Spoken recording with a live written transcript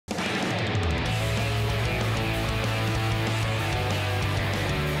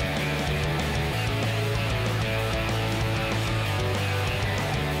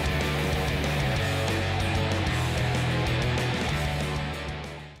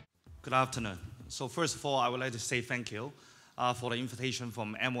Good afternoon. So first of all, I would like to say thank you for the invitation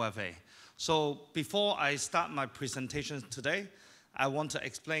from MOFA. So before I start my presentation today, I want to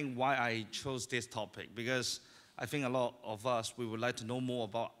explain why I chose this topic, because I think a lot of us, we would like to know more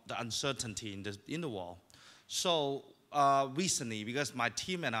about the uncertainty in the world. So recently, because my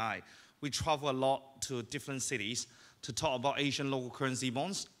team and I, we travel a lot to different cities to talk about Asian local currency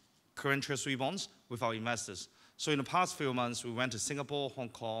bonds, current treasury bonds with our investors. So in the past few months, we went to Singapore, Hong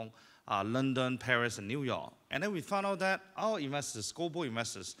Kong, London, Paris, and New York. And then we found out that our investors, global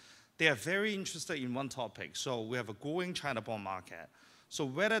investors, they are very interested in one topic. So we have a growing China bond market. So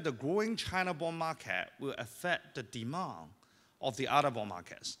whether the growing China bond market will affect the demand of the other bond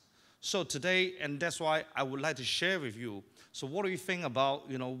markets. So today, and that's why I would like to share with you, so what do you think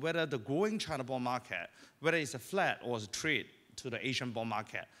about whether the growing China bond market, whether it's a flat or a trade to the Asian bond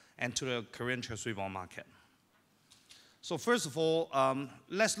market and to the Korean treasury bond market? So first of all,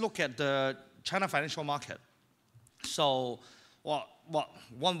 let's look at the China financial market. So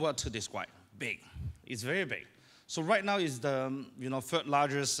one word to describe, big. It's very big. So right now is the third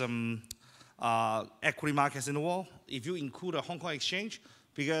largest equity markets in the world. If you include the Hong Kong exchange,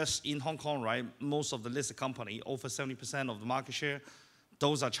 because in Hong Kong, right, most of the listed company, over 70% of the market share,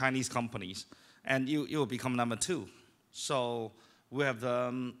 those are Chinese companies. And it will become number 2. So we have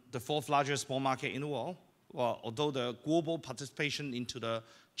the fourth largest bond market in the world. Well, although the global participation into the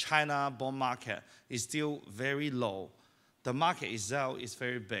China bond market is still very low, the market itself is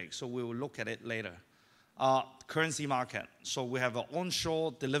very big, so we will look at it later. Currency market, so we have an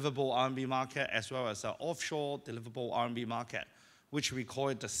onshore deliverable RMB market as well as an offshore deliverable RMB market, which we call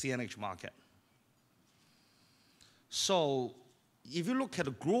it the CNH market. So if you look at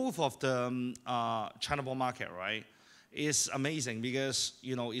the growth of the China bond market, right, it's amazing because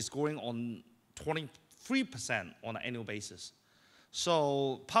it's growing on 23% on an annual basis.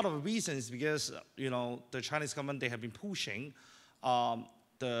 So part of the reason is because the Chinese government, they have been pushing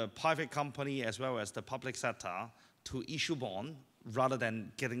the private company as well as the public sector to issue bond rather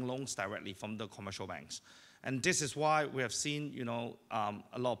than getting loans directly from the commercial banks. And this is why we have seen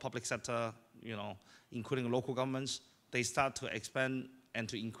a lot of public sector, including local governments, they start to expand and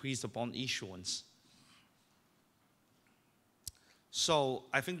to increase the bond issuance. So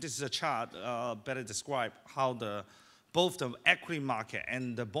I think this is a chart better describe how both the equity market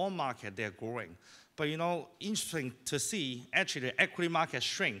and the bond market, they're growing. But interesting to see, actually the equity market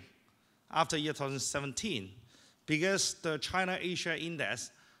shrink after year 2017 because the China Asia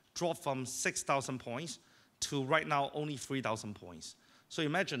Index dropped from 6,000 points to right now only 3,000 points. So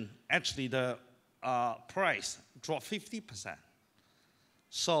imagine actually the price dropped 50%.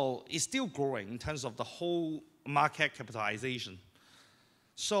 So it's still growing in terms of the whole market capitalization.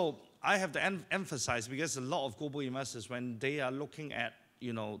 So I have to emphasize, because a lot of global investors, when they are looking at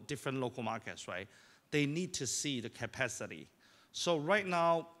different local markets, right, they need to see the capacity. So right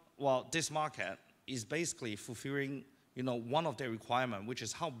now, well, this market is basically fulfilling one of their requirements, which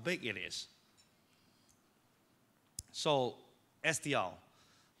is how big it is. So SDR,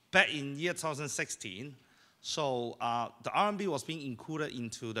 back in year 2016, so the RMB was being included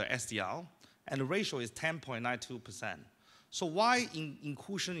into the SDR, and the ratio is 10.92%. So why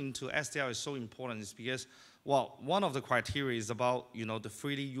inclusion into SDR is so important is because, well, one of the criteria is about the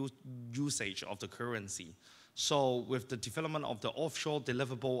freely usage of the currency. So with the development of the offshore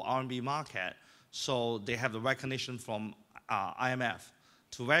deliverable RMB market, so they have the recognition from IMF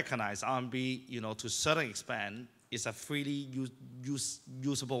to recognize RMB, to a certain extent, is a freely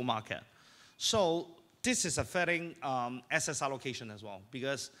usable market. So this is affecting assets allocation as well,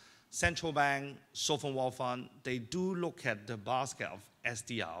 because central bank, sovereign wealth fund, they do look at the basket of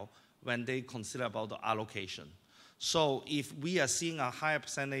SDR when they consider about the allocation. So if we are seeing a higher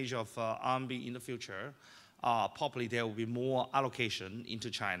percentage of RMB in the future, probably there will be more allocation into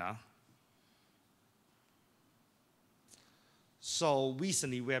China. So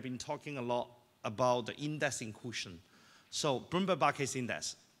recently we have been talking a lot about the index inclusion. So Bloomberg Barclays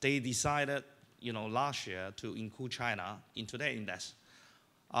Index, they decided last year to include China into their index.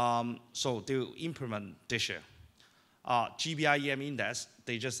 So they will implement this year. GBI-EM index,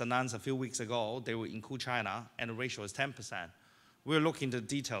 they just announced a few weeks ago, they will include China, and the ratio is 10%. We'll look into the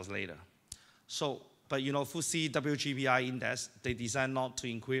details later. So, but FTSE WGBI index, they decide not to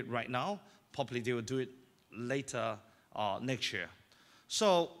include it right now. Probably they will do it later next year.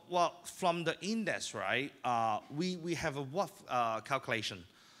 So, well, from the index, right, we have a rough calculation.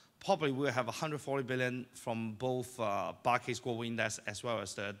 Probably we'll have 140 billion from both Barclays Global Index as well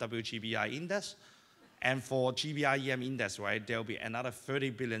as the WGBI Index. And for GBI-EM Index, right, there will be another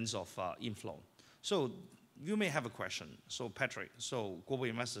 30 billions of inflow. So you may have a question. So Patrick, so global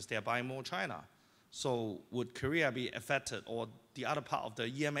investors, they are buying more China. So would Korea be affected, or the other part of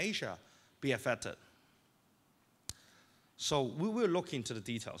the EM Asia be affected? So we will look into the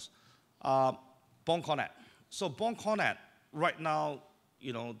details. Bond Connect. So Bond Connect, right now,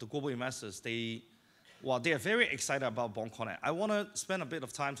 you know, the global investors, they are very excited about Bond Connect. I want to spend a bit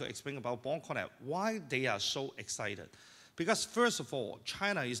of time to explain about Bond Connect, why they are so excited. Because first of all,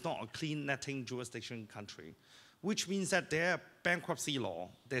 China is not a clean netting jurisdiction country, which means that their bankruptcy law,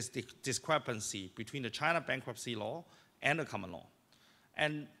 there's the discrepancy between the China bankruptcy law and the common law.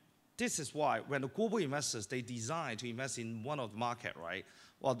 And this is why when the global investors, they decide to invest in one of the market, right?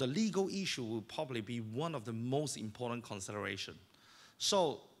 Well, the legal issue will probably be one of the most important consideration.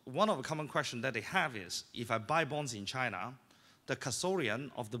 So one of the common questions that they have is, if I buy bonds in China, the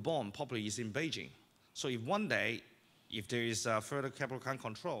custodian of the bond probably is in Beijing. So if one day, if there is further capital account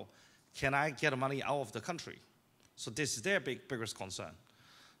control, can I get the money out of the country? So this is their biggest concern.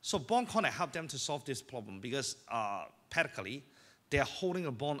 So Bond Connect helped them to solve this problem because practically, they are holding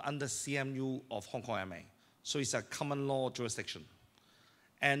a bond under CMU of Hong Kong MA. So it's a common law jurisdiction.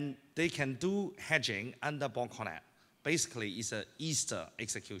 And they can do hedging under Bond Connect. Basically, it's an Easter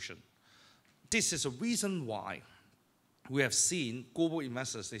execution. This is a reason why we have seen global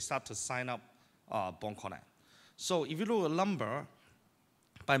investors, they start to sign up Bond Connect. So if you look at the number,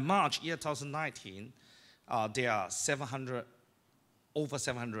 by March 2019, there are over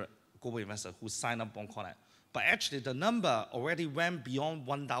 700 global investors who signed up Bond Connect. But actually, the number already went beyond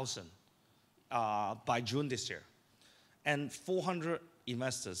 1,000 by June this year. And 400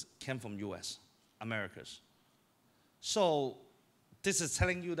 investors came from US, Americas. So this is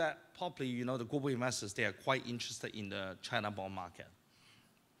telling you that probably, you know, the global investors, they are quite interested in the China bond market.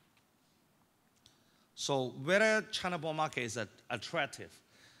 So whether China bond market is attractive,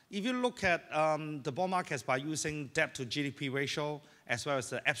 if you look at the bond markets by using debt to GDP ratio as well as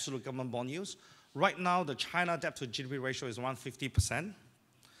the absolute government bond yields, right now the China debt to GDP ratio is around 50%.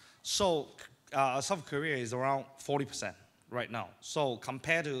 So South Korea is around 40% right now. So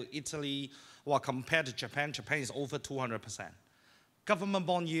compared to Italy, well, compared to Japan, Japan is over 200%. Government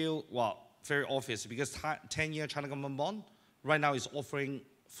bond yield, well, very obvious because 10-year China government bond right now is offering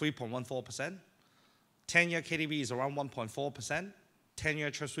 3.14%. 10-year KDB is around 1.4%. 10-year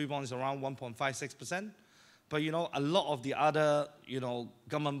Treasury bond is around 1.56%. But, you know, a lot of the other, you know,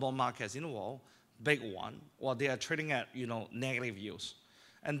 government bond markets in the world, big one, well, they are trading at, you know, negative yields.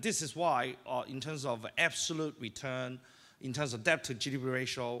 And this is why, in terms of absolute return, in terms of debt to GDP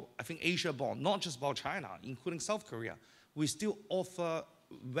ratio, I think Asia bond, not just about China, including South Korea, we still offer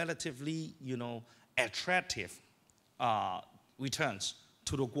relatively, you know, attractive returns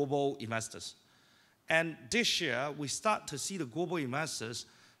to the global investors. And this year, we start to see the global investors,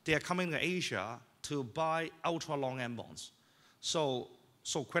 they are coming to Asia to buy ultra long-end bonds. So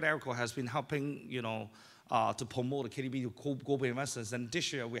Agricole has been helping, you know, to promote the KDB to global investors. And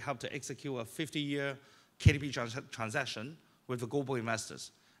this year, we have to execute a 50-year KDB transaction with the global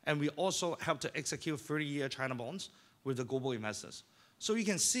investors. And we also have to execute 30-year China bonds with the global investors. So you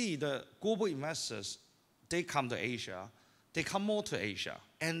can see the global investors, they come to Asia, they come more to Asia,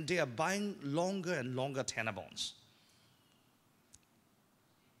 and they are buying longer and longer tenor bonds.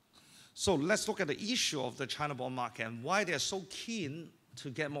 So let's look at the issue of the China bond market and why they're so keen to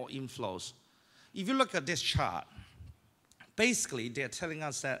get more inflows. If you look at this chart, basically they're telling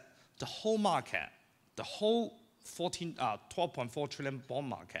us that the whole market, the whole 12.4 trillion bond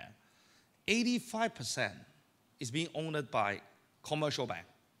market, 85% is being owned by commercial banks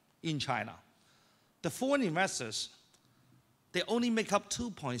in China. The foreign investors, they only make up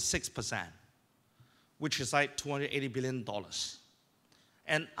 2.6%, which is like $280 billion.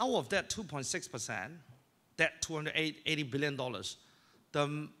 And out of that 2.6%, that $280 billion,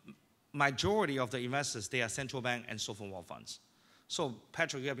 the majority of the investors, they are central bank and sovereign wealth funds. So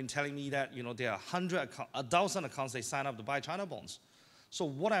Patrick, you have been telling me that, you know, there are 1,000 accounts they sign up to buy China bonds. So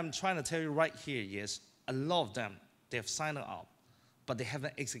what I'm trying to tell you right here is a lot of them, they have signed up, but they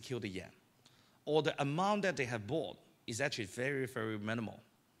haven't executed yet. Or the amount that they have bought is actually very, very minimal.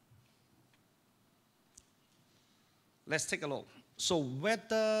 Let's take a look. So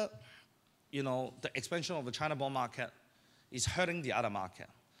whether, you know, the expansion of the China bond market is hurting the other market.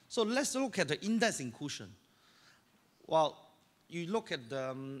 So let's look at the index inclusion. Well, you look at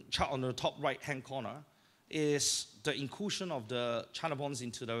the chart on the top right-hand corner is the inclusion of the China bonds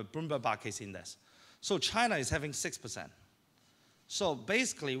into the Bloomberg Barclays Index. So China is having 6%. So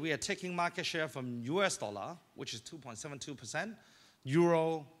basically, we are taking market share from US dollar, which is 2.72%,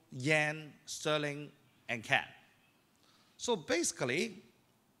 euro, yen, sterling, and CAD. So basically,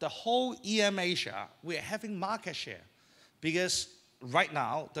 the whole EM Asia, we're having market share because right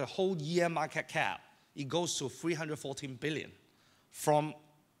now, the whole EM market cap, it goes to 314 billion from,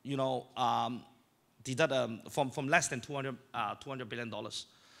 from less than $200 billion.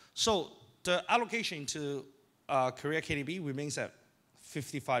 So the allocation to Korea KDB remains at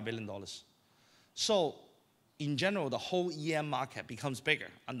 $55 billion. So in general, the whole EM market becomes bigger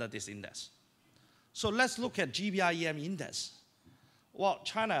under this index. So let's look at GBI EM index. Well,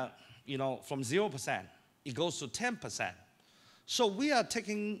 China, from 0%, it goes to 10%. So we are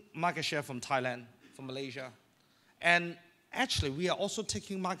taking market share from Thailand, from Malaysia, and actually we are also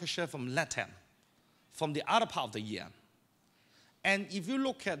taking market share from LATAM, from the other part of the EM. And if you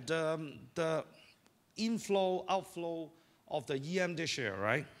look at the inflow, outflow of the EM this year,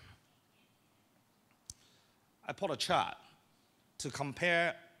 right? I put a chart to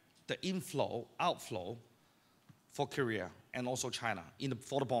compare the inflow, outflow for Korea and also China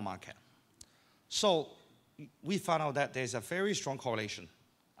for the bond market. So we found out that there's a very strong correlation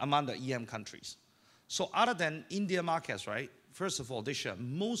among the EM countries. So other than India markets, right? First of all, this year,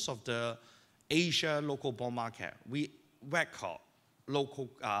 most of the Asia local bond market, we record local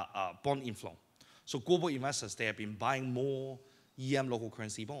bond inflow. So global investors, they have been buying more EM local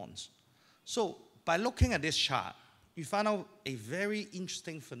currency bonds. So by looking at this chart, you find out a very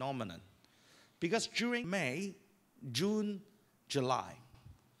interesting phenomenon. Because during May, June, July,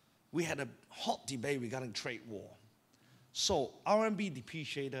 we had a hot debate regarding trade war. So RMB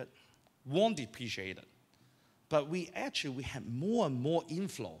depreciated, won depreciated, but we had more and more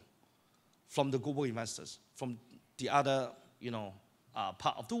inflow from the global investors, from the other,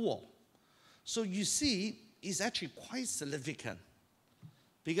 part of the world. So you see, it's actually quite significant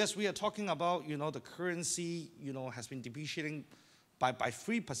because we are talking about, the currency, has been depreciating by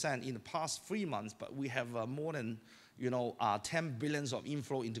 3% in the past 3 months, but we have more than, 10 billions of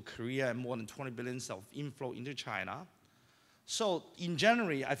inflow into Korea and more than 20 billions of inflow into China. So in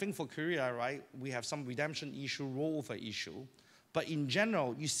January, I think for Korea, right, we have some redemption issue, rollover issue. But in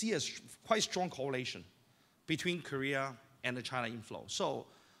general, you see a quite strong correlation between Korea and the China inflow. So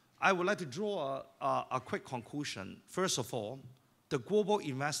I would like to draw a quick conclusion. First of all, the global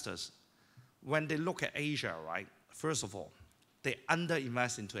investors, when they look at Asia, right, first of all, they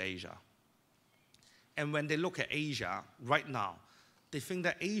underinvest into Asia. And when they look at Asia right now, they think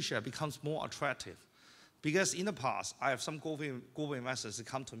that Asia becomes more attractive. Because in the past, I have some global investors that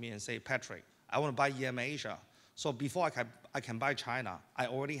come to me and say, Patrick, I want to buy EM Asia. So before I can buy China, I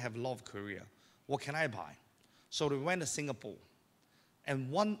already have a lot of Korea. What can I buy? So they went to Singapore.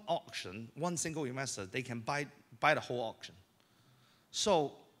 And one auction, one single investor, they can buy the whole auction.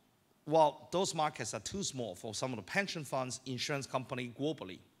 So while those markets are too small for some of the pension funds, insurance company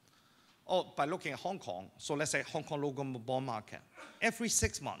globally, or by looking at Hong Kong, so let's say Hong Kong local bond market, every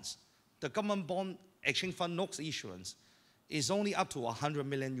 6 months, the government bond exchange fund notes issuance is only up to $100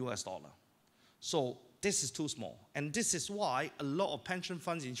 million US. So this is too small. And this is why a lot of pension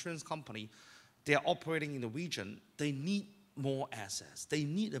funds, insurance company, they are operating in the region, they need more assets. They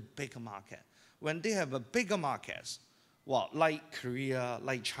need a bigger market. When they have a bigger market, well, like Korea,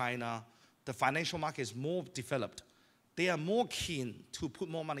 like China, the financial market is more developed. They are more keen to put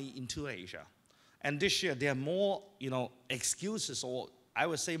more money into Asia. And this year, there are more, excuses, or I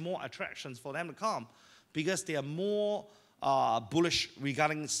would say more attractions for them to come because they are more bullish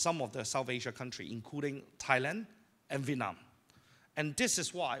regarding some of the South Asia countries, including Thailand and Vietnam. And this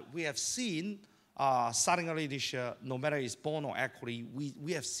is why we have seen, starting early this year, no matter it's bond or equity,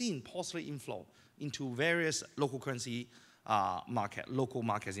 we have seen positive inflow into various local currency local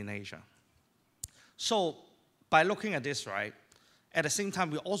markets in Asia. So by looking at this, right, at the same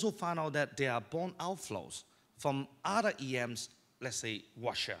time, we also found out that there are bond outflows from other EMs, let's say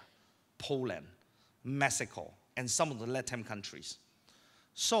Russia, Poland, Mexico, and some of the Latin countries.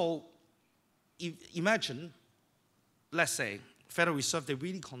 So imagine, let's say, Federal Reserve, they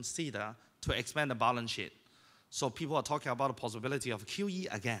really consider to expand the balance sheet. So people are talking about the possibility of QE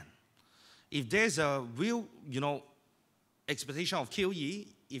again. If there's a real, expectation of QE,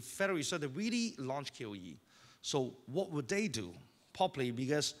 if Federal Reserve they really launch QE, so what would they do? Probably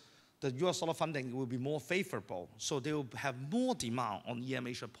because the US dollar funding will be more favorable, so they will have more demand on EM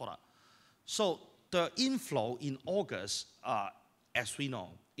Asia product. So the inflow in August, as we know,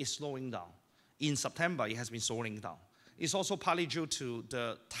 is slowing down. In September, it has been slowing down. It's also partly due to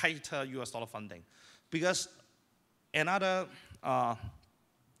the tighter US dollar funding. Because another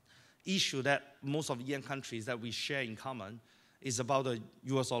issue that most of the EM countries that we share in common is about the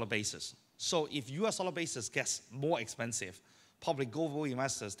US dollar basis. So if US dollar basis gets more expensive, probably global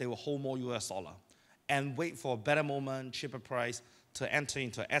investors, they will hold more US dollar and wait for a better moment, cheaper price, to enter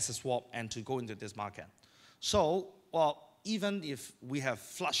into asset swap and to go into this market. So, well, even if we have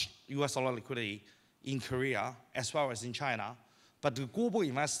flush US dollar liquidity in Korea as well as in China, but the global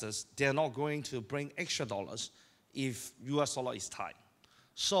investors, they're not going to bring extra dollars if US dollar is tight.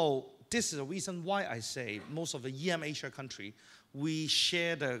 So this is the reason why I say most of the EM Asia country, we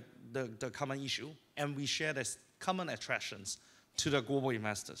share the common issue and we share the common attractions to the global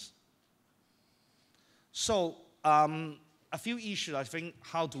investors. So a few issues, I think,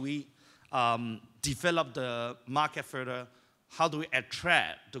 how do we develop the market further? How do we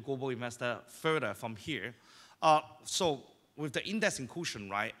attract the global investor further from here? So with the index inclusion,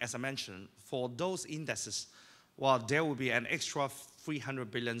 right, as I mentioned, for those indexes, well, there will be an extra 300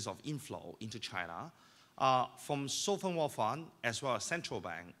 billions of inflow into China. From sovereign wealth fund as well as central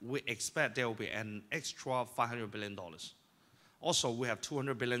bank, we expect there will be an extra $500 billion. Also, we have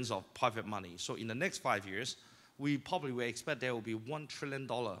 200 billions of private money. So in the next 5 years, we probably will expect there will be $1 trillion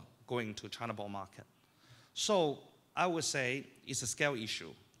going to China bond market. So I would say it's a scale issue.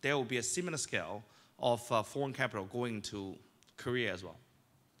 There will be a similar scale of foreign capital going to Korea as well.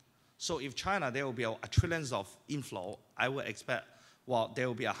 So if China, there will be a trillions of inflow, I would expect, well, there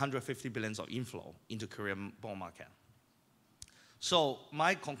will be 150 billions of inflow into Korean bond market. So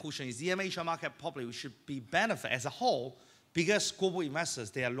my conclusion is the EM Asia market probably should be benefit as a whole because global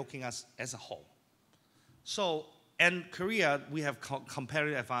investors, they are looking at us as a whole. So, and Korea, we have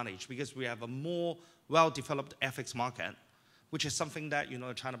comparative advantage because we have a more well-developed FX market, which is something that,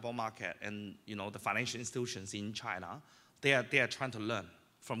 the China bond market and, the financial institutions in China, they are trying to learn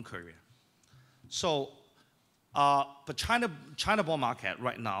from Korea. So, but China bond market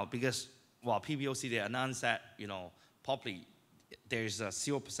right now, because, well, PBOC, they announced that, probably there's a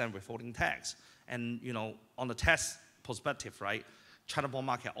 0% withholding tax. And, on the tax perspective, right, China bond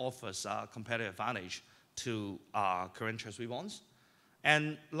market offers a competitive advantage to Korean Treasury bonds.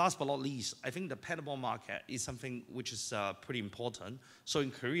 And last but not least, I think the penny bond market is something which is pretty important. So in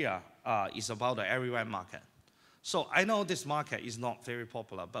Korea, it's about the everywhere market. So I know this market is not very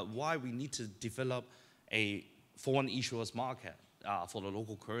popular, but why we need to develop a foreign issuers market for the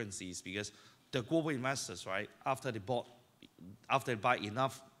local currencies? Because the global investors, right, after they buy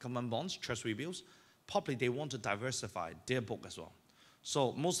enough government bonds, treasury bills, probably they want to diversify their book as well.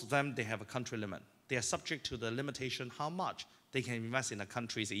 So most of them, they have a country limit. They are subject to the limitation how much they can invest in a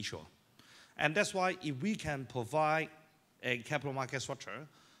country's issuer. And that's why if we can provide a capital market structure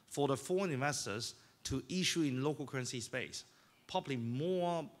for the foreign investors to issue in local currency space, probably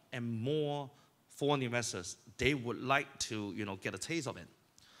more and more foreign investors, they would like to get a taste of it.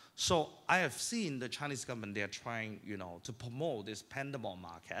 So I have seen the Chinese government, they are trying to promote this panda bond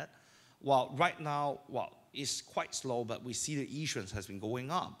market. Well, right now, well, it's quite slow, but we see the issuance has been going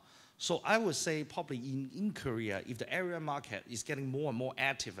up. So I would say probably in Korea, if the area market is getting more and more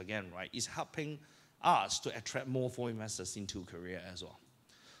active again, right, it's helping us to attract more foreign investors into Korea as well.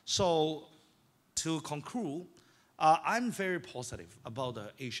 So to conclude, I'm very positive about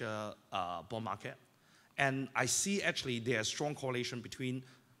the Asia bond market. And I see actually there's strong correlation between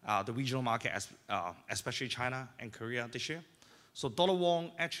the regional market, especially China and Korea this year. So dollar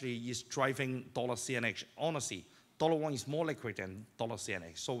won actually is driving dollar CNH. Honestly, dollar won is more liquid than dollar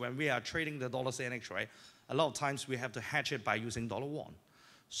CNH. So when we are trading the dollar CNH, right, a lot of times we have to hedge it by using dollar won.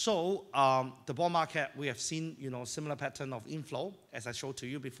 So the bond market, we have seen similar pattern of inflow as I showed to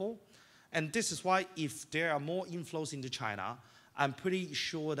you before. And this is why if there are more inflows into China, I'm pretty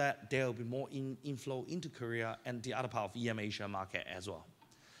sure that there will be more inflow into Korea and the other part of EM Asia market as well.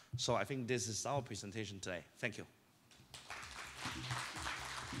 So I think this is our presentation today. Thank you.